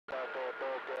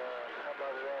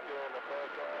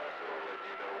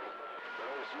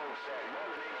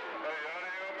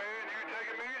Audio man, you take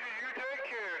it easy. You take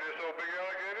care of this old big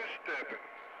alligator stepping.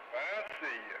 I'll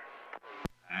see ya.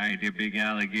 All right, there, big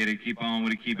alligator. Keep on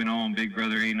with it, keep it on, big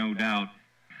brother, ain't no doubt.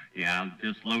 Yeah, I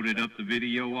just loaded up the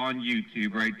video on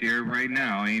YouTube right there, right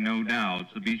now, ain't no doubt.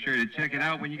 So be sure to check it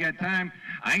out when you got time.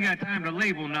 I ain't got time to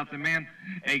label nothing, man.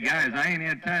 Hey, guys, I ain't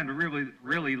had time to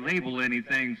really label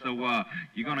anything, so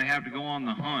you're going to have to go on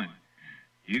the hunt.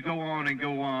 You go on and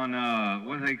go on,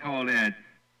 what do they call that?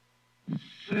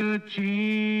 Searching,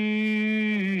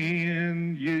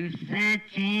 you're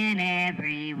searching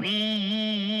every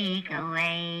week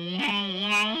away.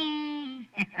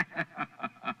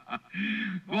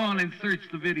 Go on and search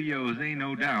the videos, ain't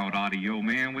no doubt. Audio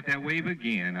man with that wave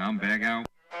again. I'm back out.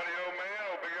 Audio man,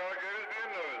 old big alligator's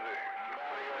been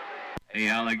nosy. Hey,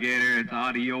 alligator, it's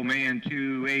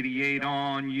Audioman288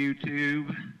 on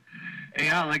YouTube. Hey,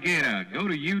 alligator, go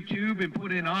to YouTube and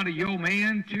put in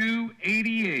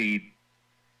Audioman288,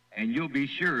 and you'll be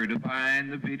sure to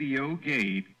find the video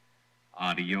gate.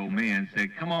 Audio man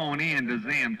said, come on in to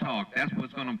Zam Talk. That's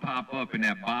what's going to pop up in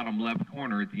that bottom left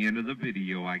corner at the end of the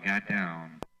video I got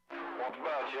down. What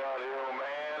about you, audio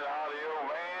man? Audio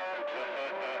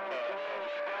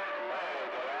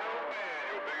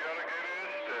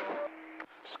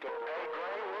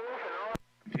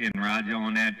man. And Roger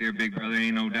on that there, big brother,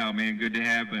 ain't no doubt, man. Good to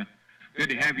have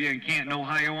you in Canton,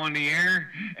 Ohio on the air.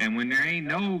 And when there ain't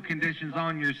no conditions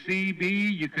on your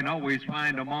CB, you can always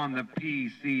find them on the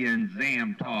PC and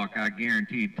Zam Talk. I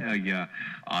guarantee tell you,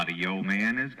 Audio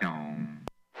Man is gone.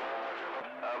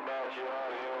 How about you,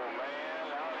 audio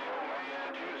man? Audio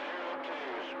man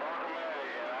 202, Spartamatic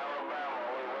in Alabama.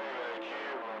 We wave at you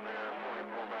from there.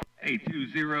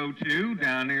 8202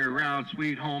 down there around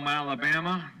Sweet Home,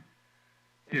 Alabama.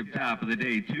 Tip top of the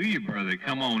day to you, brother.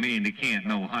 Come on in to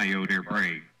Canton, Ohio, there,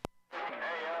 break. Hey,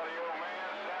 audio man,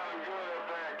 sounding good up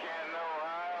there in Canton,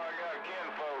 Ohio. I got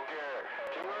kinfolk here.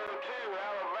 202,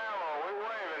 Alabama, we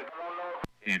waving.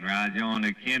 And Roger on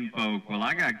the kinfolk. Well,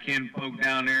 I got kinfolk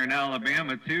down there in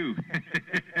Alabama, too.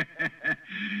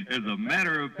 As a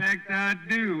matter of fact, I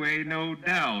do, ain't no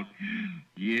doubt.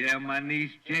 Yeah, my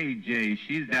niece JJ,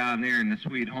 she's down there in the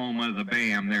sweet home of the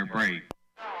BAM, there, break.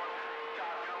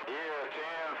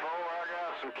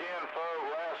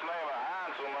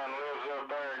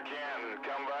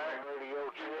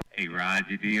 Hey,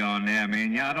 Roger D on that,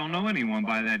 man. Yeah, I don't know anyone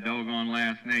by that doggone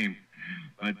last name.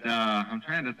 But I'm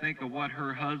trying to think of what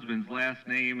her husband's last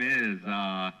name is.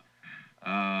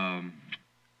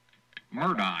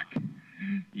 Murdoch.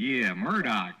 Yeah,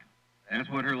 Murdoch. That's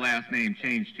what her last name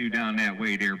changed to down that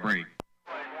way there, break.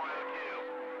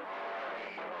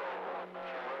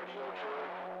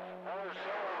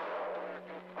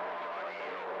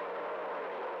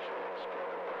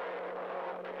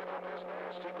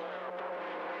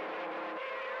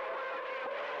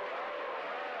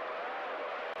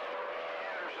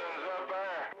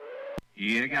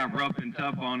 Yeah, it got rough and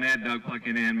tough on that duck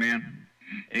plucking end, man.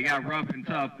 It got rough and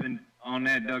tough on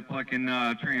that duck plucking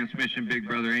transmission, big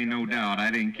brother, ain't no doubt. I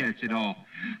didn't catch it all.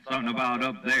 Something about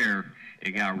up there,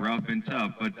 it got rough and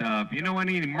tough. But if you know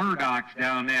any Murdochs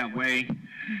down that way,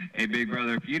 hey, big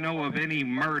brother, if you know of any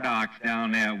Murdochs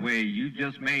down that way, you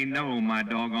just may know my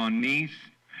doggone niece,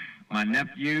 my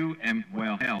nephew, and,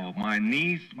 well, hell, my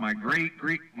niece, my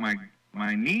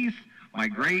niece, my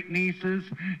great nieces,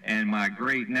 and my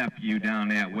great nephew down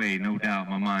that way, no doubt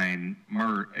in my mind.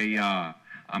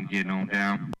 I'm getting on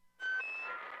down.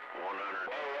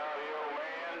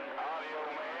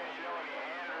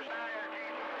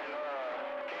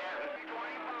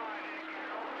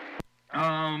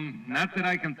 Not that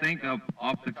I can think of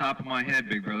off the top of my head,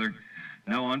 big brother.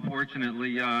 No,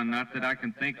 unfortunately, not that I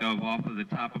can think of off of the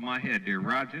top of my head, dear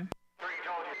Roger.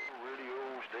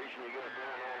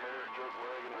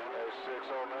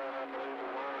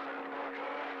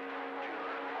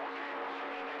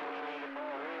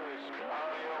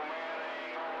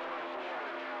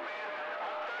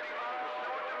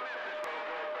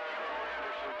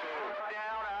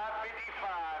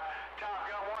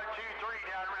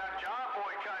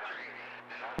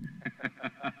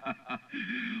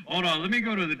 Hold on, let me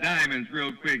go to the Diamonds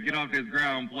real quick. Get off this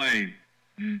ground plane.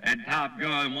 At Top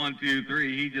Gun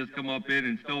 123, he just come up in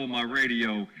and stole my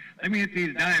radio. Let me hit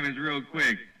these Diamonds real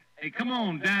quick. Hey, come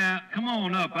on down, come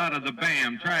on up out of the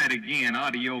BAM. Try it again.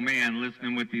 Audio man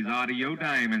listening with these Audio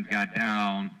Diamonds got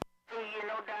down. Hey, you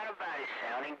no doubt about it.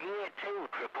 Sounding good, too.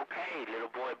 Triple K, little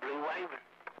boy blue waving.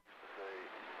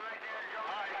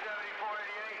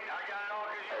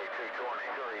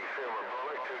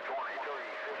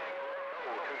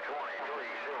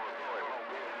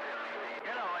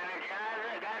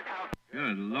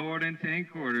 Good Lord, in 10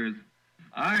 quarters.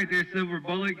 All right there, Silver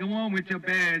Bullet. Go on with your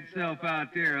bad self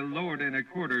out there. Lord and a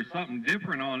quarter. Something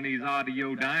different on these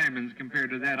audio diamonds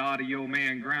compared to that Audio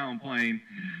Man ground plane.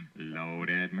 Lord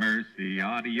have mercy,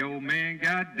 Audio Man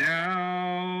got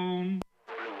down.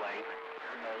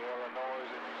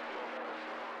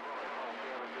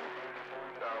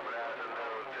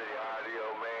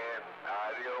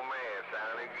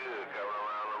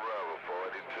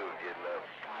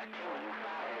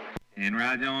 And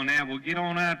right on that, we'll get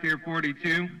on out there,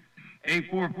 42.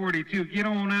 8442, get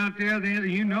on out there.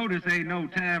 You know this ain't no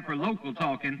time for local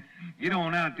talking. Get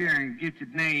on out there and get your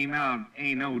name out,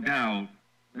 ain't no doubt.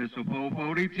 Mr.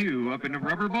 442 up in the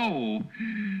rubber bowl.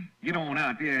 Get on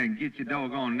out there and get your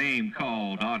doggone name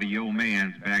called. Audio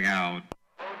Man's back out.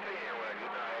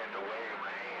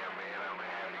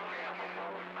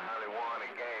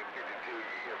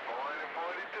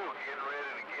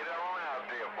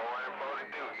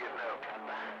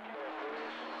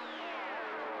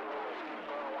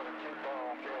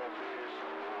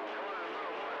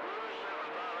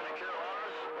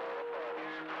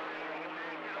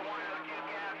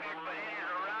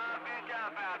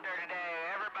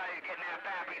 Everybody's getting that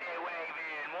Pappy Day wave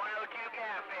in. 102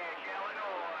 Catfish,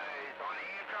 Illinois, on the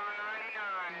Intron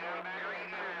 99. Back right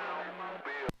now.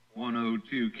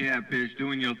 102 Catfish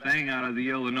doing your thing out of the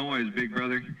Illinois, big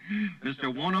brother.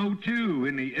 Mr. 102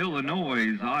 in the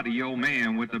Illinois, Audio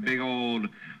Man with a big old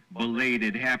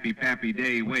belated happy Pappy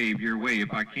Day wave your way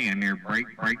if I can there. Break,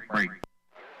 break, break.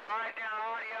 All right,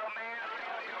 now, Audio Man.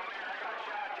 I got a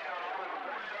shot down.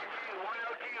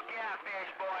 102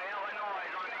 Catfish, boy,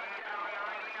 Illinois, on the Intron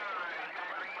 99.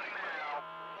 Back right now.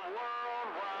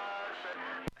 Worldwide.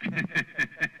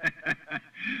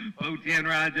 010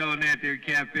 Roger on that there,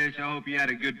 Catfish. I hope you had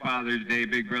a good Father's Day,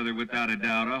 big brother, without a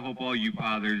doubt. I hope all you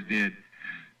fathers did.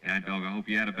 Yeah, dog, I hope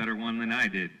you had a better one than I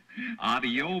did.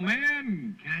 Audio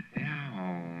Man, got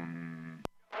down.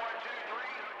 1, 2, 3,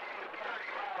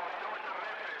 30 miles north of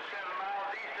Memphis, 7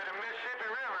 miles east of the Mississippi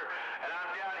River, and I'm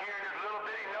down here in this little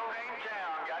bitty no-name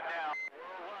town. Got down.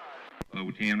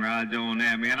 010 Roger on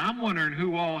that, man. I'm wondering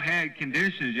who all had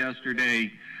conditions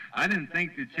yesterday. I didn't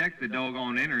think to check the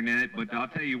doggone internet, but I'll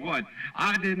tell you what,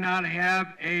 I did not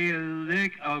have a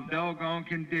lick of doggone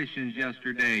conditions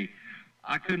yesterday.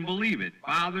 I couldn't believe it.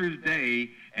 Father's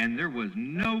Day, and there was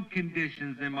no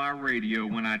conditions in my radio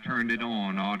when I turned it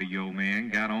on. Audio Man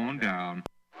got on down.